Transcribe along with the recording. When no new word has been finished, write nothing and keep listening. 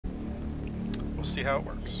We'll see how it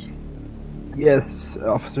works. Yes,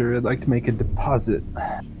 officer, I'd like to make a deposit.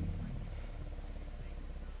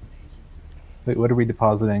 Wait, what are we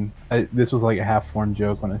depositing? This was like a half-formed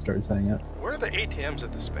joke when I started saying it. Where are the ATMs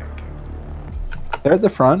at this bank? They're at the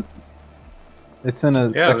front. It's in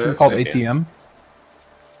a section called ATM.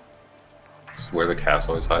 It's where the cats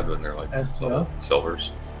always hide when they're like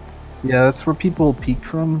silvers. Yeah, that's where people peek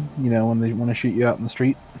from, you know, when they want to shoot you out in the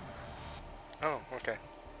street. Oh, okay.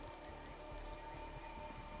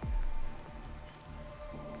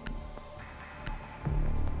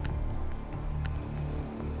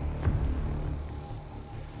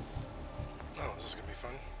 Oh, this is gonna be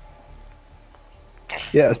fun.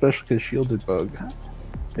 Yeah, especially because shields are bugged.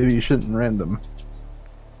 Maybe you shouldn't random.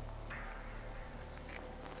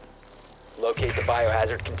 Locate the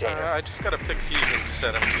biohazard container. I just gotta pick fuse and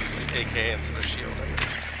set him to AK instead of shield, I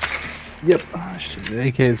guess. Yep, the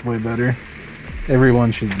AK is way better.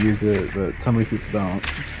 Everyone should use it, but so many people don't.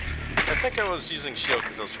 I think I was using shield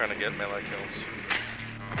because I was trying to get melee kills.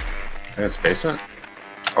 I think it's basement?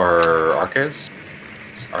 Or archives?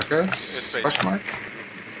 Archives? It's basement. Question mark?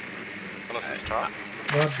 Unless it's top.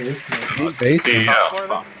 Not basement.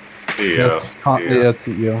 Basement. CEO. That's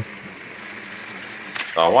CEO.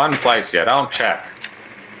 One place you don't check.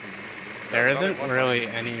 There isn't really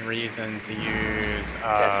any reason to use 10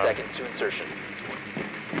 seconds to insertion.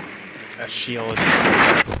 a shield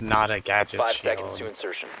that's not a gadget 5 shield. seconds to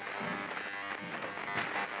insertion.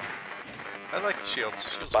 I like the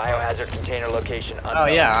shields. Biohazard container location unknown. Oh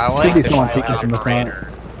yeah, I like Maybe the someone shield peeking from the front.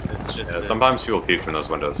 operator. It's just Yeah, sometimes people peek from those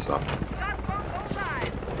windows, so.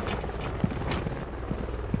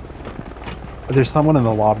 There's someone in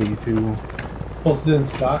the lobby too. Posted in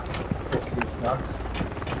stock. Posted in stocks.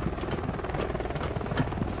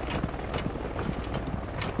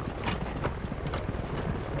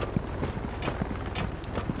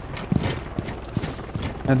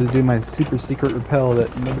 I had to do my super secret repel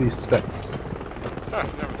that nobody suspects. Huh,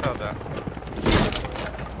 never thought that.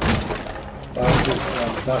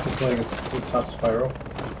 Stock is playing its top spiral.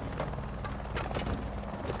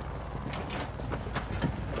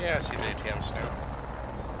 Yeah, I see the ATMs now.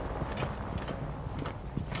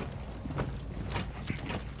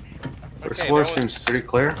 First Okay, floor no seems one's- pretty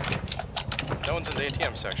clear. No one's in the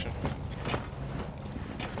ATM section.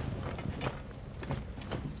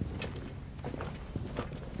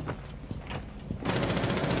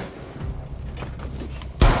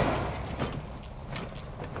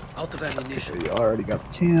 Out of ammunition. You already got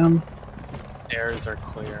the cam. stairs are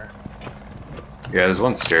clear. Yeah, there's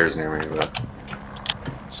one stairs near me, but.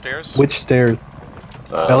 Stairs? Which stairs?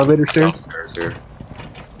 Elevator stairs? South stairs here.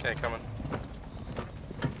 Okay, coming.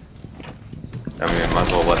 I mean, I might as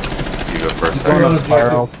well let you go first. Going on on a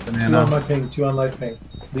spiral. objective. 2 Banana. on my ping, 2 on life ping.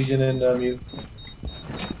 Legion and mute.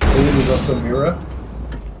 Legion is also Mira.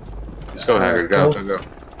 Just go, Haggard. Go, go, go.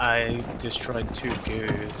 I destroyed 2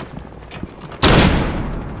 goos.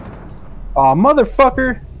 Aw,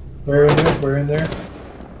 motherfucker! We're in there. We're in there.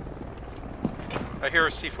 I hear a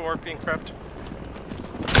C4 being prepped.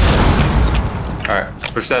 Alright,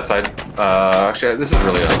 push that side. Actually, this is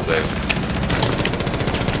really unsafe.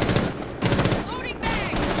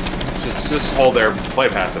 Just hold there. Play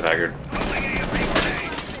passive, Haggard.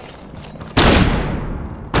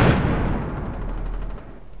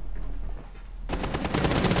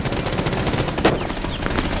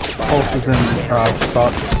 Pulse is in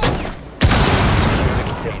spot.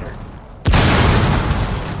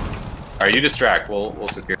 Alright, you distract. We'll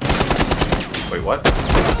secure. Wait, what?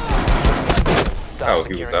 Oh,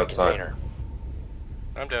 he was outside. Container.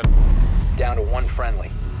 I'm dead. Down to 1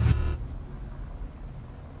 friendly.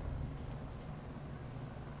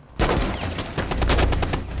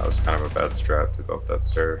 That was kind of a bad strat to go up that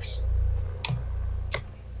stairs.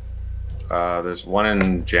 There's one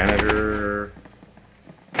in janitor.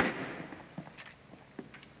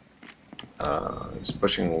 He's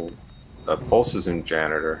pushing. Pulse is in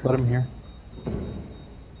janitor. Let him here.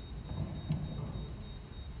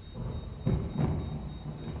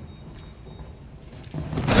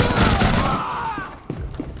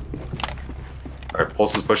 Alright,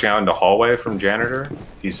 Pulse is pushing out into hallway from janitor.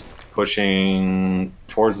 He's pushing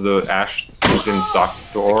towards the ash. He's in stock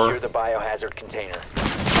door. Secure the biohazard container.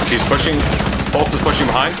 He's pushing. Pulse is pushing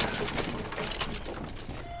behind.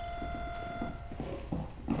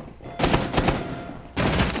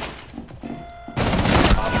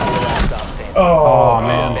 Oh,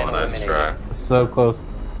 man. Oh, nice try. So close.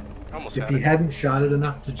 Almost If had he it. hadn't shot it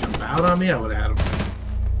enough to jump out on me, I would have had him.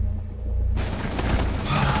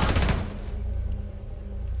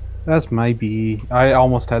 That's my B. I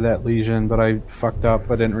almost had that lesion, but I fucked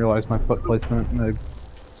up. I didn't realize my foot placement, and I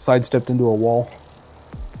sidestepped into a wall.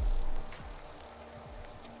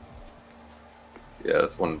 Yeah,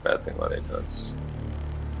 that's one bad thing about ACOGs.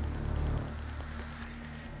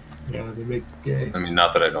 Yeah, they make it gay. I mean,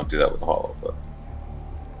 not that I don't do that with the Hollow, but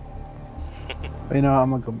But, you know, I'm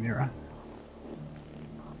gonna go Mira.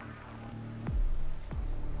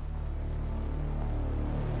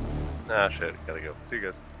 Nah, shit, gotta go. See you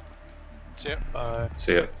guys. See ya.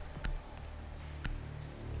 see ya.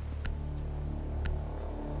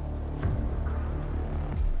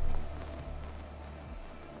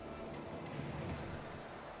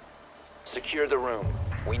 Secure the room.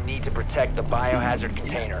 We need to protect the biohazard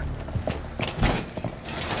container.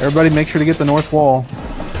 Everybody make sure to get the north wall.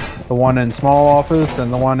 The one in small office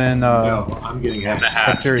and the one in No, I'm getting And hacked. the hatch.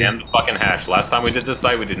 Cafeteria. And the fucking hatch. Last time we did this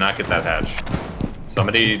site, we did not get that hatch.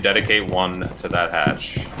 Somebody dedicate one to that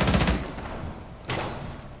hatch.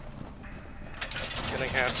 Getting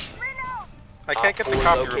hatch. I can't get the Op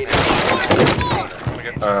copy four room.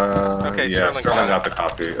 located. Okay, Yeah, Sterling's Sterling got got the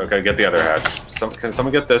copy. Okay, get the other hatch. Can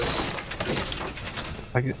someone get this?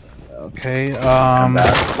 okay, And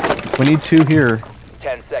that. we need 2 here.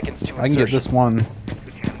 10 seconds to I can get this one.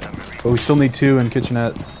 But we still need 2 in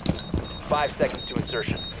kitchenette. 5 seconds to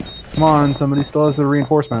insertion. Come on, somebody still has the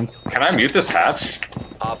reinforcements. Can I mute this hatch?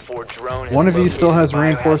 Op 4 drone has One of you located still has the biohazard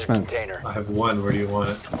reinforcements. container. I have one. Where do you want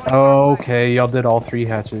it? Okay, y'all did all 3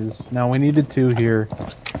 hatches. No, we needed 2 here.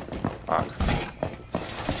 Fuck.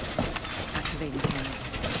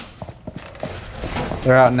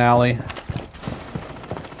 They're out in alley.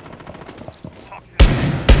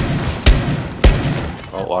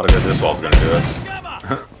 Well, a lot of good this wall's gonna do us.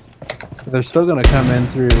 They're still gonna come in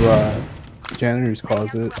through janitor's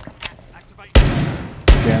closet.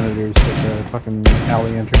 Janitor's at the fucking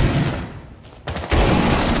alley entrance.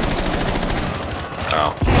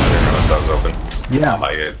 Oh, I didn't realize that was open. Yeah. Oh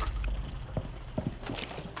my god.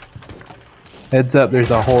 Heads up,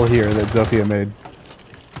 there's a hole here that Zofia made.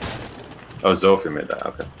 Oh, Zofia made that.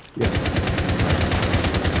 Okay. Yeah.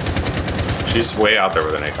 She's way out there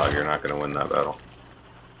with an ACOG. You're not gonna win that battle.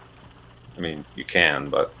 I mean, you can,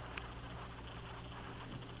 but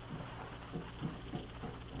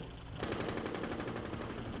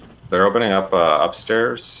they're opening up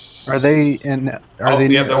upstairs. Are they in? Are they?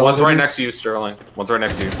 Yeah, near the one's right elevators? next to you, Sterling. One's right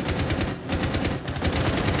next to you.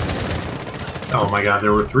 Oh my god,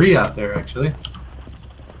 there were 3 out there actually.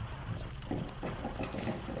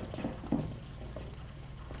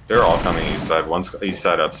 They're all coming east side. One's east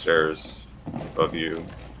side upstairs above you. You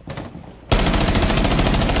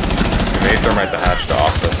may thermite the hatch to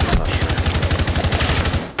office. I'm not sure.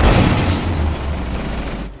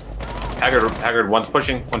 Haggard, one's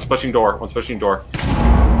pushing door.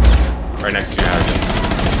 Right next to you, Haggard.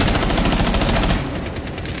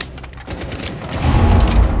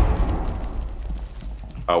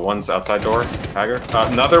 One's outside door, Haggard.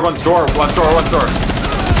 Another one's door. One's door.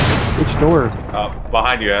 Which door?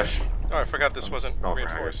 Behind you, Ash. Oh, I forgot this wasn't Oh,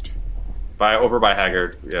 reinforced. Over by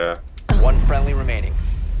Haggard. Yeah. 1 friendly remaining.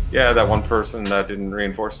 Yeah, that one person that didn't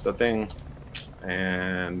reinforce the thing,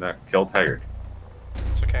 and that killed Haggard.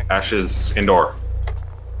 It's okay. Ash is indoor.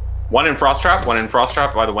 One in frost trap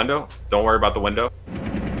by the window. Don't worry about the window.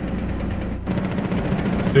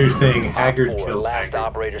 So you're saying Op Haggard 4, killed last Haggard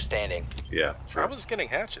operator standing. Yeah, I sure. was getting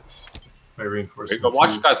hatches. by There you reinforcement. go.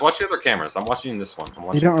 Watch the other cameras. I'm watching this one. I'm You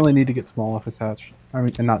watching. don't really need to get small office hatch. I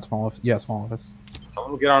mean, and not small office. Yeah, small office.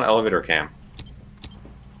 Someone will get on elevator cam.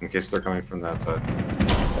 In case they're coming from that side.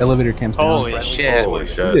 Elevator cam's down. Holy shit. Holy You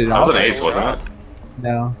shit. did That was an awesome. ace, wasn't it?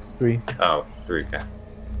 No, 3. Oh, 3K.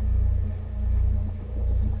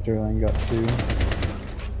 Sterling got 2.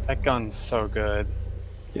 That gun's so good.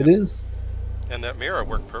 It is. And that mirror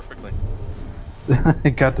worked perfectly.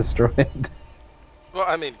 It got destroyed. Well,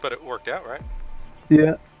 I mean, but it worked out, right?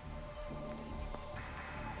 Yeah.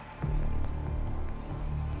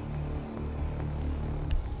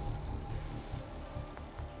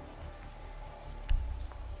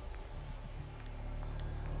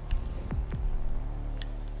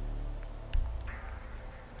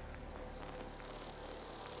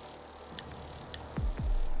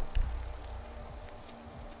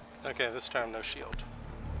 Okay, this time no shield.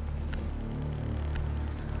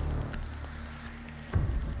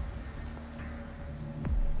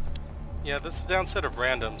 Yeah, this is the downside of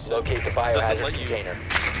randoms. Locate the It doesn't biohazard let you. container.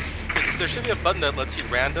 There should be a button that lets you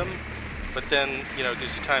random, but then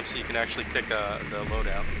gives you time so you can actually pick the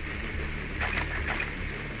loadout.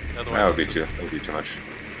 Otherwise, That would be it's too. just- That would be too much.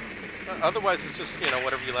 Otherwise, it's just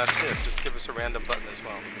whatever you last did. Just give us a random button as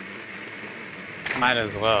well. Might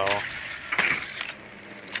as well.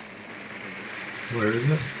 Where is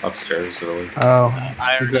it? Upstairs, Italy. Oh,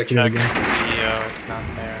 I already executive checked the again. video, it's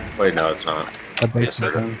not there. Wait, no, it's not. That Yes,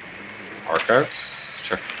 basement sir. then. Archives?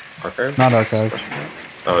 Check archives? Not archives.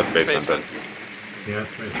 Oh, it's basement then. Yeah,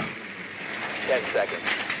 it's right. 10 seconds.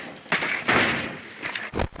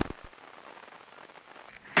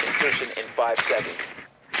 Insertion in 5 seconds.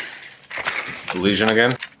 Legion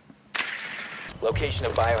again? Location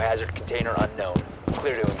of biohazard container unknown.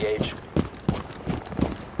 Clear to engage.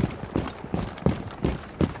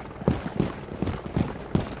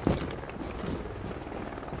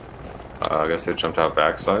 I guess they jumped out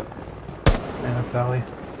backside. Yeah, that's alley.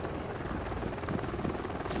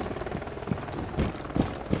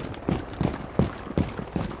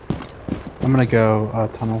 I'm gonna go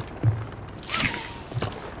tunnel.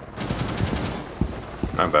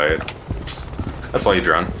 Not bad. That's why you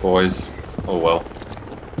drown, boys. Oh well.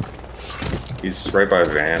 He's right by a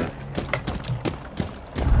van.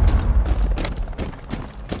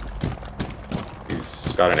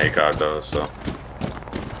 He's got an ACOG though, so.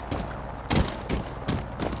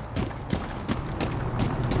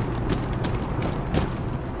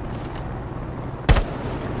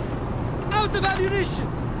 Out of ammunition!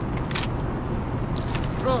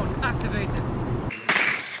 Drone activated.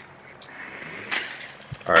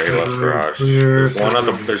 Alright, he left garage. Clear,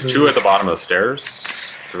 There's two at the bottom of the stairs.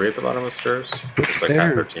 3 at the bottom of the stairs. It's like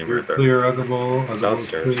half their team right there. Clear, Uggable. South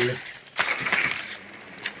stairs. Clear.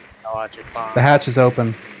 No logic bomb. The hatch is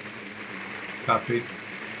open. Copy.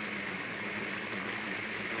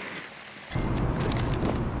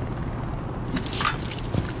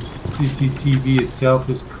 CCTV itself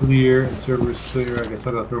is clear and server is clear. I guess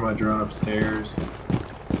I'll go throw my drone upstairs.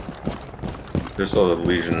 There's all the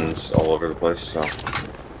legions all over the place, so.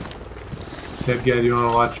 Dead guy, do you want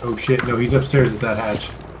to watch? Oh shit, no, he's upstairs at that hatch.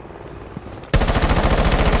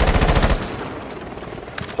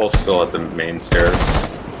 Pulse still at the main stairs.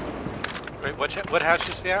 Wait, what hatch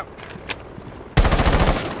is he at?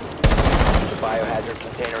 The biohazard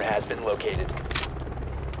container has been located.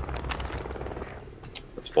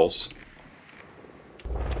 That's Pulse.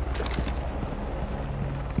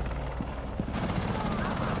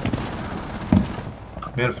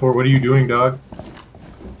 Man 4, what are you doing, dog?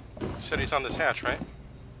 You said he's on this hatch, right?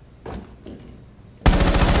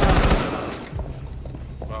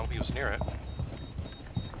 Well, he was near it.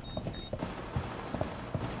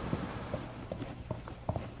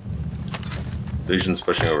 Legion's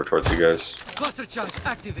pushing over towards you guys. Cluster charge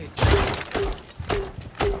activate.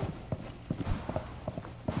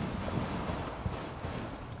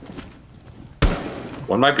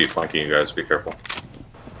 One might be flanking you guys, be careful.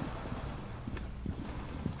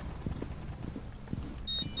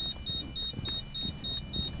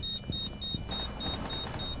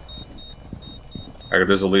 Alright,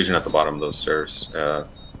 there's a Legion at the bottom of those stairs.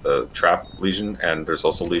 The Trap Legion, and there's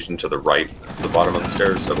also Legion to the right, the bottom of the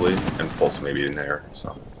stairs, I believe, and Pulse maybe in there,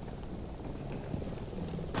 so.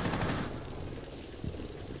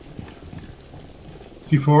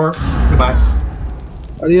 C4,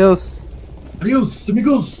 goodbye. Adios. Adios,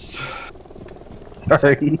 amigos.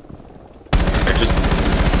 Sorry. I just,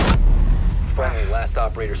 Friendly, last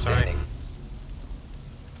operator Sorry. standing.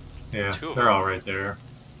 Yeah, Two of they're them. all right there.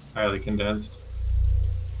 Highly condensed.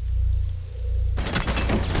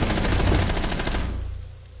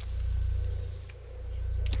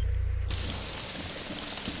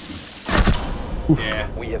 Yeah.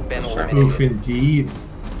 We have been Sure. eliminated. Oof, indeed.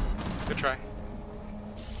 Good try.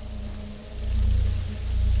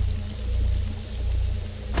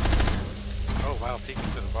 Oh wow, peeking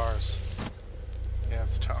through the bars. Yeah,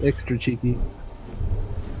 it's tough. Extra cheeky.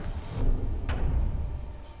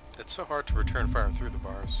 It's so hard to return fire through the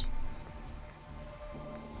bars.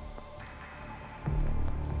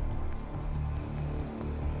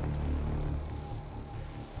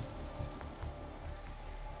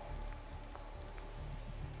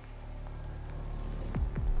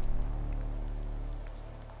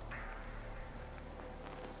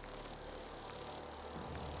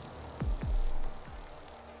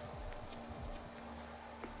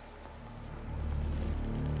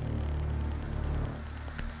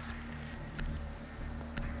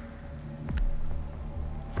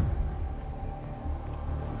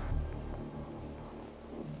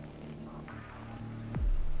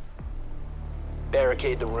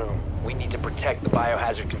 Barricade the room. We need to protect the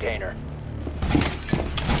biohazard container.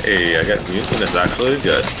 hey, I got mutant is actually a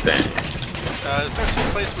good thing. Is there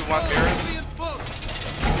some place we want mirrors?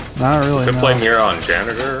 Not really. Could No. play mirror on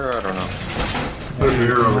janitor, I don't know. Put a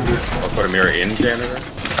mirror over here. I'll put a mirror in janitor.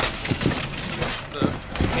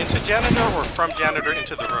 Into janitor or from janitor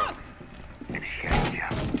into the room?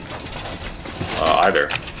 Either.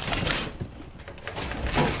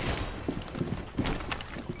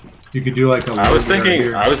 You could do like a. I was loop right thinking.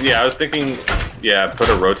 here. I was thinking. Yeah, put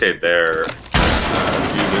a rotate there. Do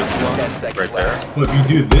this one right there. Well, if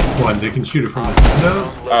you do this one, they can shoot it from the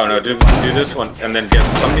windows. Oh no, do this one and then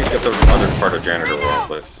somebody get the other part of janitor wall,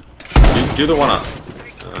 please. Do the one on.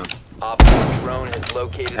 Op 4 drone has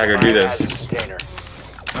located Haggard, the do biohazard this. container.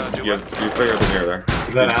 You put your other mirror there.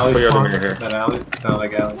 Is that alley? Put your other spawn? mirror here. That alley? Sound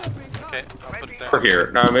like alley. Okay, I'll put it there. Or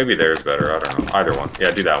here. No, maybe there's better. I don't know. Either one.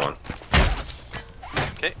 Yeah, do that one.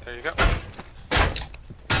 Okay, there you go.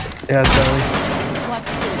 Yeah, it's Ellie. Watch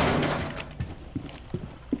this.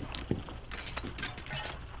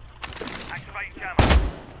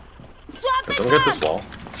 Swap Can it someone get this up! wall?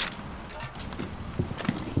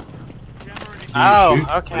 Oh, Shoot.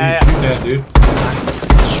 okay. Shoot that, dude.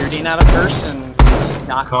 Shooting at a person who's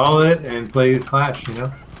not. Call it and play Clash, you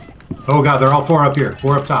know? Oh god, they're all 4 up here.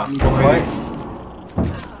 4 up top. Right.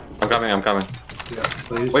 I'm coming. Yeah,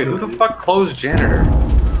 play Wait, who the fuck closed janitor?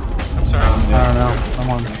 I'm sorry. I don't know. I'm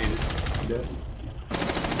on.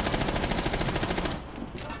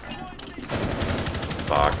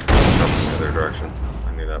 Fuck. Jump in the other direction.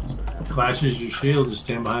 I knew that was me. Clash is your shield. Just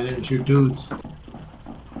stand behind it and shoot dudes.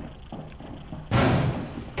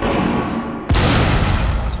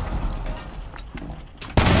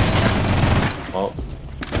 Well,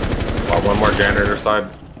 one more janitor side.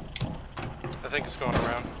 I think it's going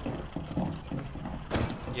around.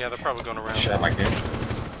 Yeah, they're probably going around. Shit, my game.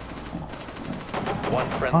 One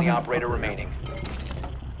friendly Oh, operator remaining.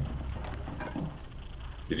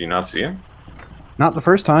 Did you not see him? Not the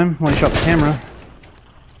first time when he shot the camera,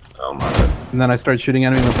 Oh my god. and then I started shooting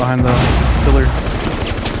at him behind the pillar.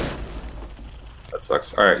 That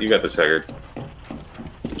sucks. Alright, you got this, Haggard.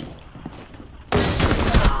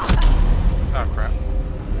 Oh crap.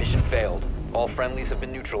 Mission failed. All friendlies have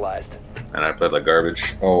been neutralized. And I played like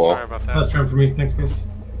garbage. Oh well. Sorry about that. Last round for me. Thanks, guys.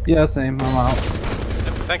 Yeah, same. I'm out.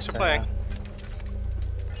 Thanks for playing.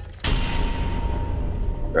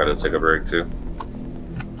 Gotta take a break too.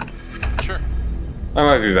 Sure. I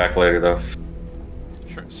might be back later though.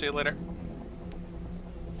 Sure. See you later.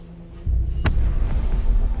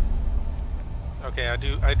 Okay, I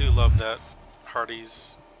do love that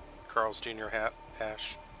Hardy's Carl's Jr. hat,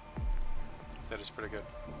 Ash. That is pretty good.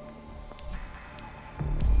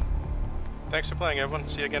 Thanks for playing, everyone.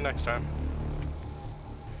 See you again next time.